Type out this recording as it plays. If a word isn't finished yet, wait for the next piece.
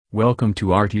Welcome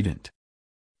to Artident.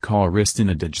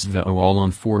 Koristinadijsvo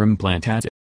all-on-4 implantat.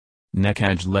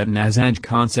 Nekaj letnazaj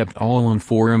concept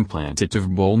all-on-4 implantatov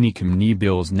bolnikim ni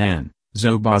bils nan,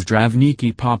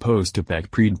 zobozdravniki popostupek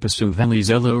predpasoveli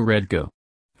zelo redko.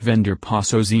 Vendor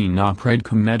posozin na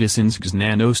predkom medicinsk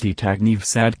znanosti takniv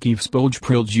sadkiv spolj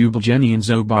priljubljeni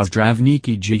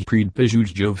zobozdravniki j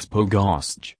predpajujjov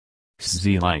spogostj.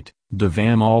 Zilite,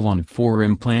 davam all-on-4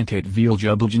 implantat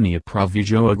viljubljeni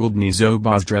provijougldni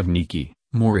zobozdravniki.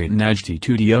 Morit najti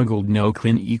tudi ugoldno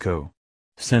kliniko.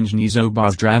 Senjni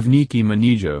zobozdravniki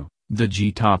manijo, the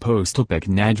jita postupek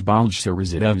najboljša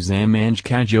rezidov zamanj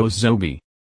kajo zobi.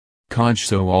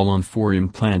 Kajso all-on-4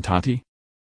 implantati?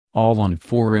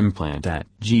 All-on-4 implantat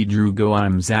g drugo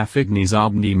im zafigni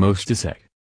zobni mostisek.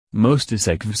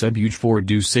 Mostisek vsubuj 4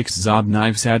 do 6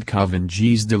 zobniv sadkovan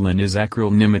g zdalin izakral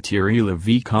nimateriala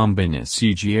v kombinis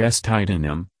cgs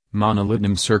titanium,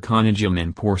 monolitnum zirconium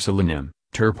and porcelainum.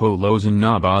 Turpolozen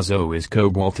na bazo is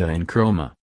cobalta and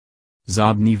chroma.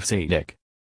 Zobniv sadek.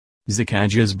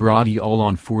 Zakajas brody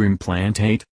all-on-4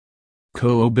 implantate.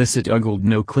 Ko-obisit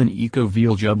ugoldno kliniko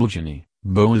viljubljeni,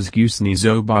 boazgusni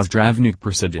zobozdravnik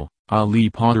prasidil, ali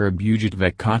potter abujit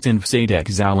vekatan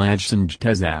vsadek zalajsanj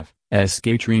tezav,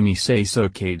 eskatrimi se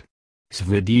sokade.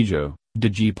 Svidijo,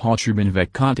 digi potrban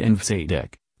vekatan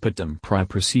vsadek, patam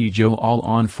prisijo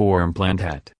all-on-4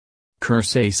 implantat.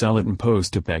 Kurse selitan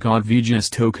postupek odvijas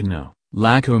tokano,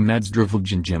 lako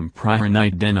medzdravljanjim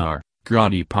priornite dinar,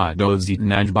 gradi podozit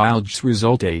najbiljs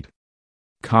resultate.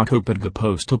 Kakopad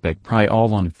postupek pri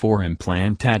all-on-4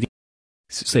 implantati.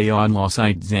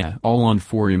 Sayodlosite za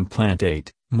all-on-4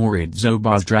 implantate, morid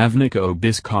zobozdravnika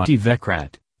obiskati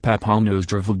vekrat,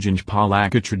 papalnozdravljanj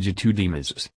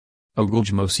polakatrajitudimas.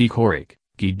 Oguljmosikorik,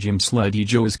 gijim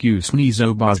sludijo iskusni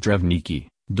zobozdravniki.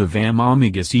 Davam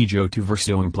omegas ijo to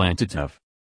verso implantatov.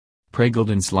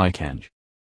 Pregildan slikanj.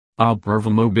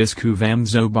 Observam obisku vam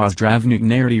zobozdravnik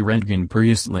narity rentgen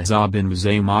priusles obin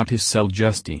motis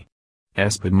seljusti.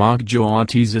 Espodmogjo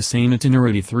autiza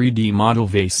sanitinarity 3D model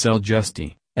vase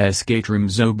seljusti, eskatrum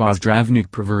zobozdravnik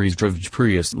praverisdravj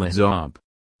priusles ob.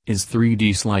 Is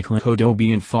 3D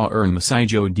sliklihodobian fa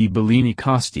masijo di belini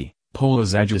kosti,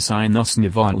 polazajasinos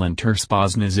nivodlan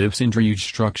terspoznaziv sindryuj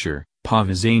structure.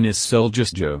 Pavazanis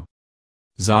seljustjo.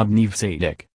 Zobniv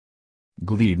sadek.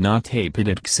 Glid na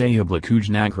tapidik sayablakuj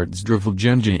nagrat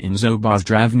zdravljenja in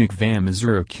zobozdravnik vam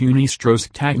azura kuni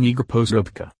strosk taknigra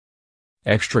posrubka.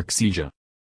 Extraxija.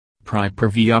 Pri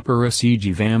prvi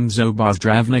operasiji vam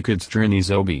zobozdravnikad strani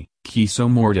zobi, ki so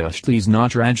mordushtlis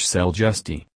natraj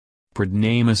seljusti.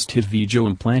 Pradnamas tidvijo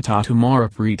implantatumara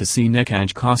pritasi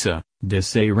nekaj kasa, de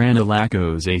se rana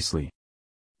lakos asli.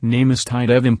 Namas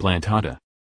tidev implantata.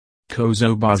 Ko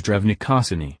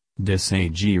zobozdravnikosini,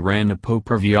 desag rana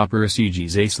popravi operasiji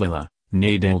zaslila,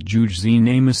 nadal jujzi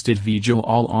namastid vijo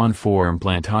all-on-4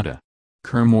 implantata.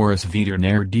 Kermoris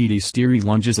veternar didi stiri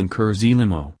lunges and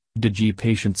kurzilimo, digi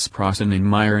patients prosin in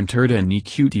myron turda ni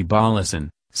cuti balasan,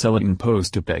 selatin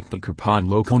postupek karpod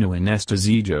lokono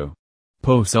anestesijo.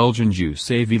 Posuljanju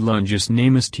savi lunges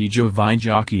namastijo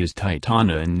vijakias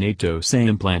titana and nato se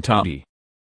implantati.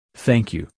 Thank you.